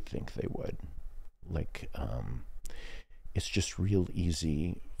as we think they would. It's just real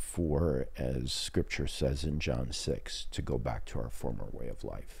easy for, as scripture says in John 6, to go back to our former way of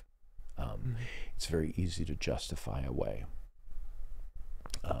life. It's very easy to justify away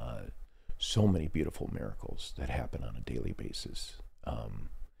so many beautiful miracles that happen on a daily basis.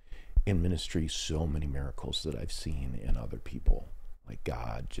 In ministry, so many miracles that I've seen in other people, like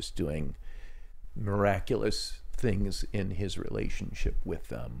God just doing miraculous things in his relationship with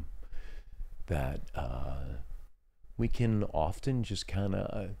them, that we can often just kind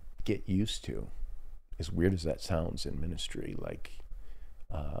of get used to. As weird as that sounds in ministry, like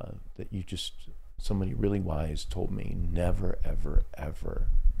that you just, somebody really wise told me, never, ever, ever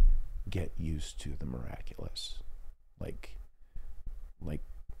get used to the miraculous. Like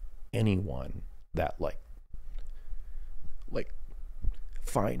anyone that like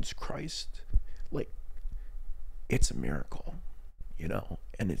finds Christ, like it's a miracle, you know?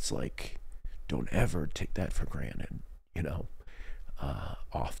 And it's like, don't ever take that for granted, you know?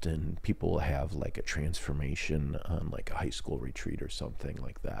 Often people have like a transformation on like a high school retreat or something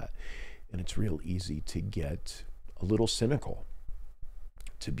like that. And it's real easy to get a little cynical,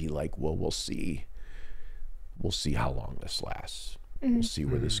 to be like, well, we'll see how long this lasts. We'll see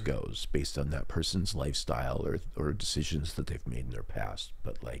where this goes based on that person's lifestyle or decisions that they've made in their past.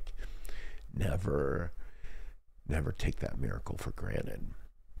 But like, never take that miracle for granted.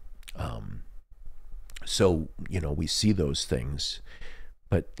 So, you know, we see those things,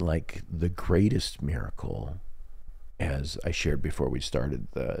 but like the greatest miracle, as I shared before we started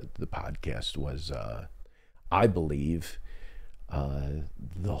the podcast, was, I believe,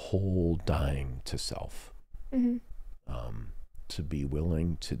 the whole dying to self. To be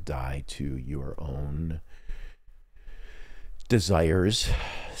willing to die to your own desires,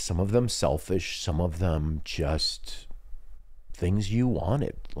 some of them selfish, some of them just things you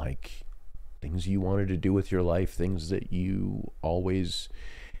wanted, like things you wanted to do with your life, things that you always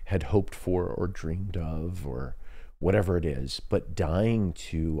had hoped for or dreamed of, or whatever it is, but dying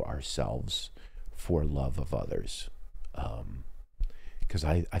to ourselves for love of others. Because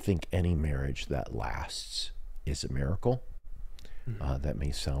I think any marriage that lasts is a miracle. That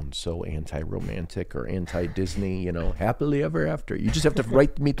may sound so anti-romantic or anti-Disney, you know, happily ever after. You just have to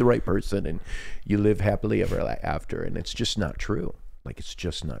meet the right person and you live happily ever after. And it's just not true. Like, it's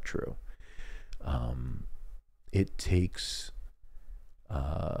just not true. It takes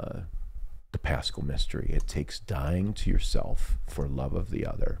the Paschal mystery. It takes dying to yourself for love of the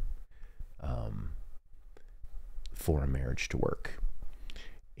other, for a marriage to work.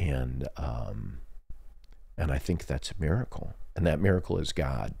 And I think that's a miracle. And that miracle is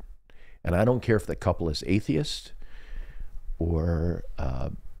God. And I don't care if the couple is atheist or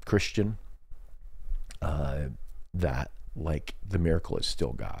Christian, that like the miracle is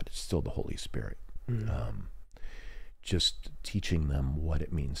still God. It's still the Holy Spirit. Just teaching them what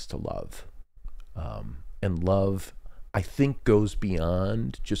it means to love. And love, I think, goes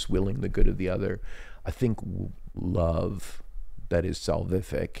beyond just willing the good of the other. I think love that is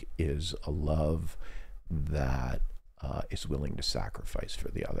salvific is a love that is willing to sacrifice for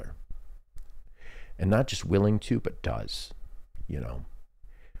the other. And not just willing to, but does, you know,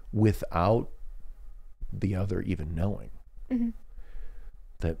 without the other even knowing.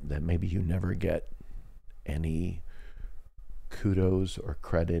 That maybe you never get any kudos or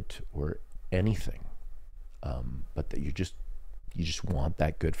credit or anything, but that you just want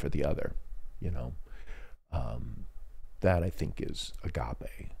that good for the other, you know. That I think is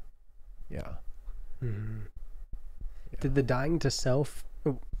agape. Yeah. Did the dying to self,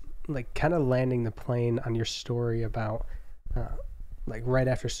 like kind of landing the plane on your story about like right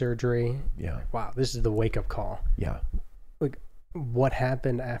after surgery? Yeah. Like, wow, this is the wake up call. Yeah. Like, what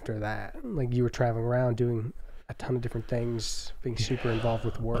happened after that? Like, you were traveling around doing a ton of different things, being super involved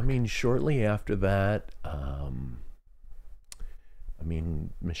with work. I mean, shortly after that,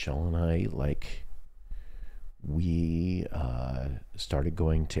 Michelle and I, like, we started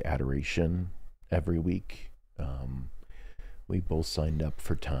going to adoration every week. We both signed up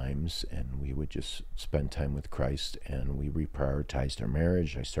for times, and we would just spend time with Christ, and we reprioritized our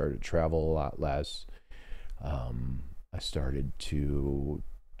marriage. I started to travel a lot less. I started to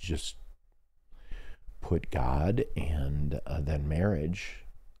just put God and then marriage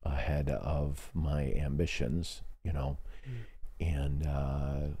ahead of my ambitions, you know. And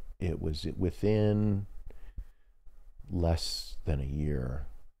it was within less than a year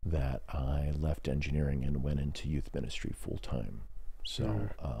that I left engineering and went into youth ministry full time. So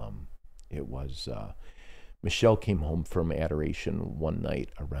it was, Michelle came home from adoration one night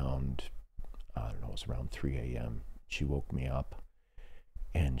around, I don't know, it was around 3 a.m. She woke me up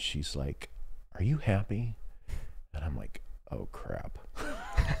and she's like, "Are you happy?" And I'm like, "Oh crap."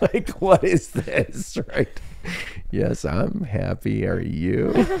 Like, what is this, right? Yes, I'm happy. Are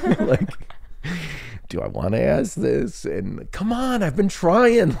you? Like, do I want to ask this? And come on, I've been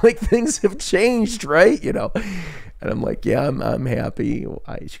trying. Like, things have changed, right? You know. And I'm like, yeah, I'm happy.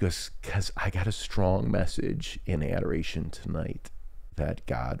 She goes, because I got a strong message in adoration tonight that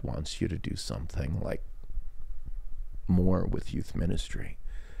God wants you to do something like more with youth ministry.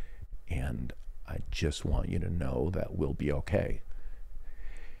 And I just want you to know that we'll be okay.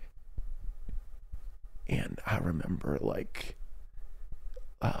 And I remember like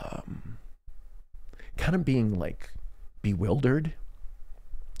kind of being like bewildered,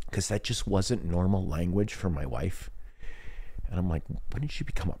 because that just wasn't normal language for my wife. And I'm like, when did she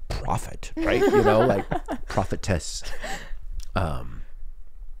become a prophet, right? You know, like prophetess.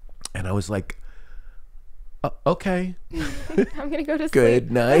 And I was like, okay. I'm going to go to sleep.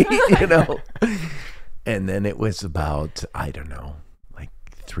 Good night, you know. And then it was about, I don't know, like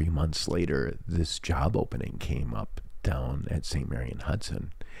 3 months later, this job opening came up down at St. Mary in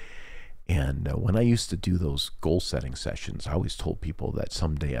Hudson. And when I used to do those goal setting sessions, I always told people that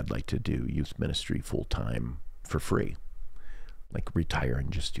someday I'd like to do youth ministry full time for free, like retire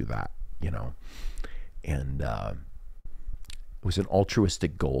and just do that, you know. And it was an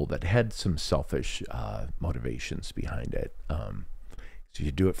altruistic goal that had some selfish motivations behind it. So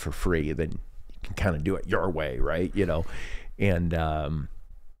you do it for free, then you can kind of do it your way, right? You know, and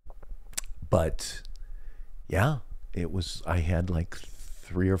but yeah, it was. I had like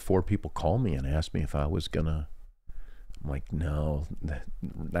 3 or 4 people call me and ask me if I was gonna. I'm like, no,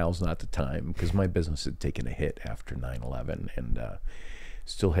 now's not the time, because my business had taken a hit after 9/11 and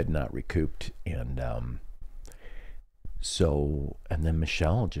still had not recouped. And so, and then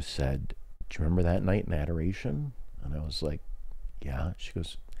Michelle just said, do you remember that night in adoration? And I was like, yeah. She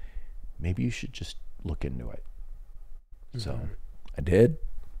goes, maybe you should just look into it. Mm-hmm. So I did,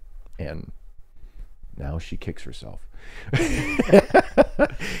 and now she kicks herself.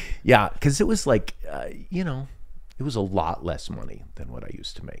 Yeah, because it was like, you know, it was a lot less money than what I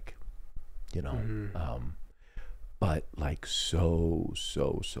used to make, you know. Mm-hmm. But like so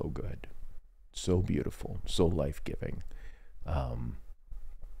good, so beautiful, so life-giving.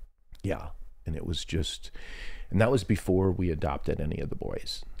 Yeah, and it was just, and that was before we adopted any of the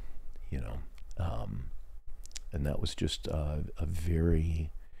boys, you know. And that was just a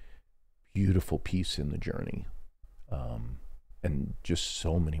very beautiful piece in the journey. And just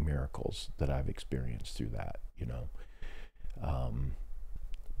so many miracles that I've experienced through that, you know.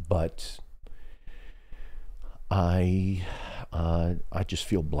 But I just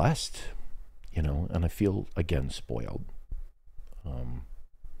feel blessed, you know, and I feel, again, spoiled. You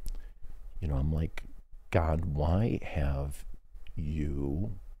know, I'm like, God, why have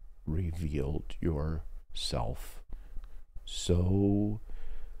you revealed yourself so,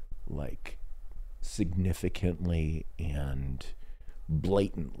 like, significantly and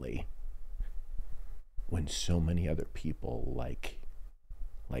blatantly when so many other people like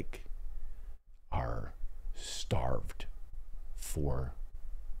are starved for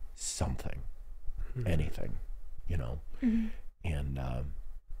something, mm-hmm. anything, you know. Mm-hmm. And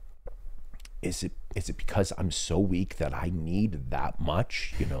is it because I'm so weak that I need that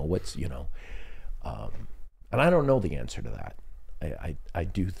much, you know? What's, you know, and I don't know the answer to that. I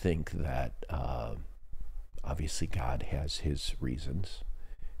do think that obviously God has his reasons,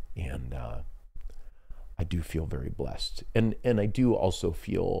 and I do feel very blessed, and I do also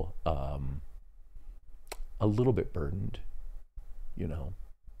feel a little bit burdened, you know,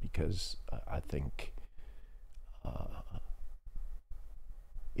 because I think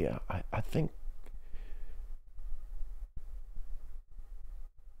I think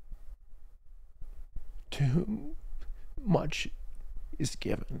too much is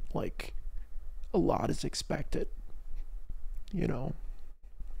given, like a lot is expected, you know,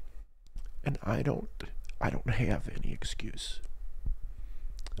 and I don't have any excuse,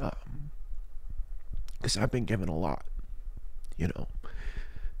 because I've been given a lot, you know,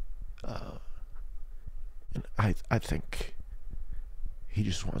 and I think he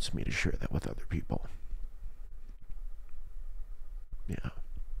just wants me to share that with other people. Yeah.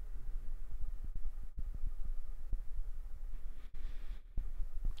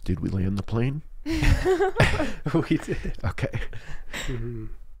 Did we land the plane? We did. Okay. Mm-hmm.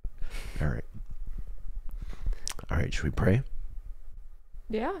 All right. All right. Should we pray?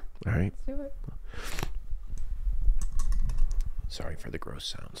 Yeah. All right. Let's do it. Sorry for the gross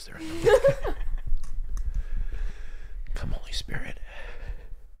sounds there. Come, Holy Spirit.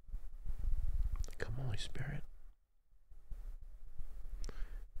 Come, Holy Spirit.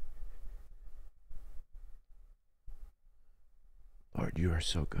 Lord, you are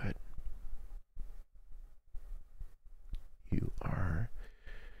so good. You are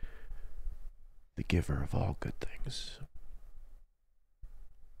the giver of all good things.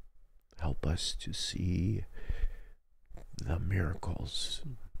 Help us to see the miracles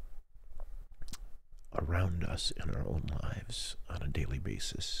around us in our own lives on a daily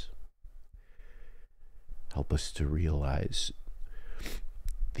basis. Help us to realize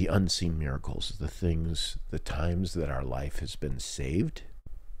the unseen miracles, the things, the times that our life has been saved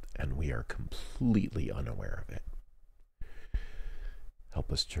and we are completely unaware of it. Help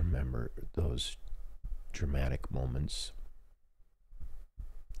us to remember those dramatic moments.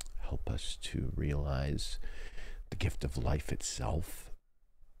 Help us to realize the gift of life itself,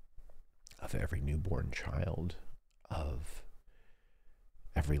 of every newborn child, of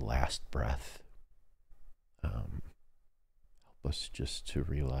every last breath. Help us just to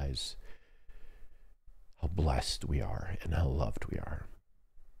realize how blessed we are and how loved we are.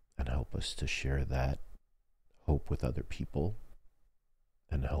 And help us to share that hope with other people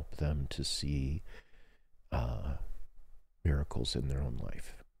and help them to see miracles in their own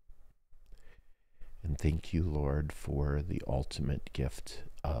life. And thank you, Lord, for the ultimate gift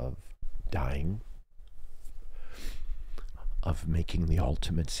of dying, of making the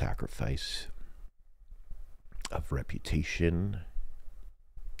ultimate sacrifice of reputation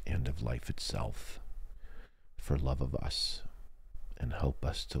and of life itself for love of us, and help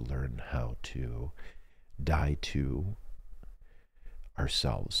us to learn how to die to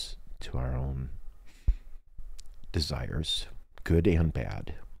ourselves, to our own desires, good and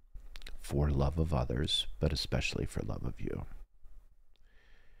bad, for love of others, but especially for love of you.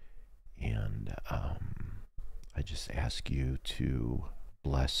 And I just ask you to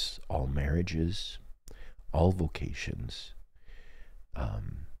bless all marriages, all vocations,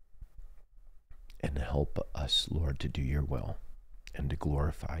 and help us, Lord, to do your will and to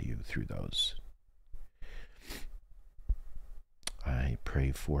glorify you through those. I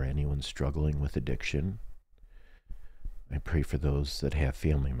pray for anyone struggling with addiction. I pray for those that have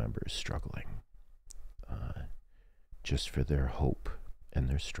family members struggling, just for their hope and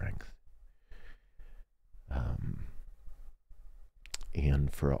their strength.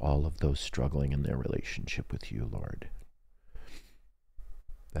 And for all of those struggling in their relationship with you, Lord,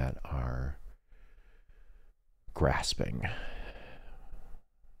 that are grasping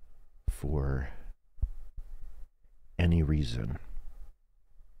for any reason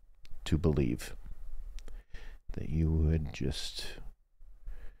to believe, that you would just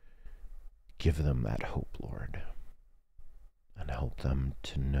give them that hope, Lord, and help them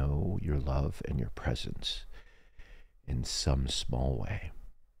to know your love and your presence in some small way,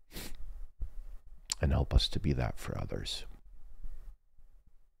 and help us to be that for others.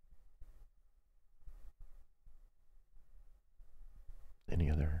 Any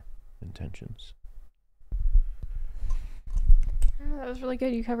other intentions? That was really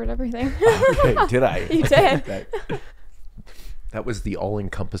good. You covered everything. Okay, did I? You did. That was the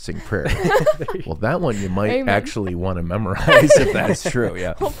all-encompassing prayer. Well, that one you might Amen. actually want to memorize if that's true.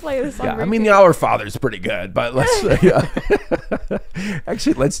 Yeah. I'll play this on Yeah, I repeat. mean, the Our Father's pretty good, but let's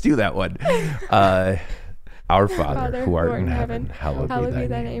actually let's do that one. Our Father, who art in heaven, hallowed be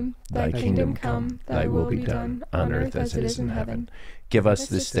thy name. Thy kingdom come, thy will be done, on earth as it is in heaven. Give us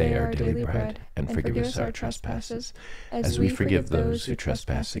this day our daily bread, and forgive us our trespasses, as we forgive those who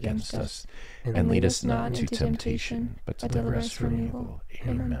trespass against us. And lead us not into temptation, but deliver us from evil.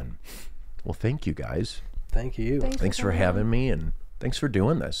 Amen. Well, thank you, guys. Thank you. Thanks for having me, and thanks for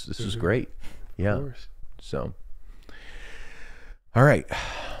doing this. This was great. Yeah. Of course. So, all right.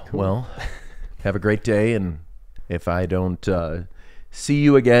 Well, have a great day, and if I don't see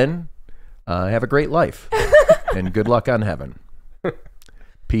you again, have a great life, and good luck on heaven.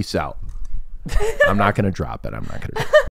 Peace out. I'm not going to drop it. I'm not going to.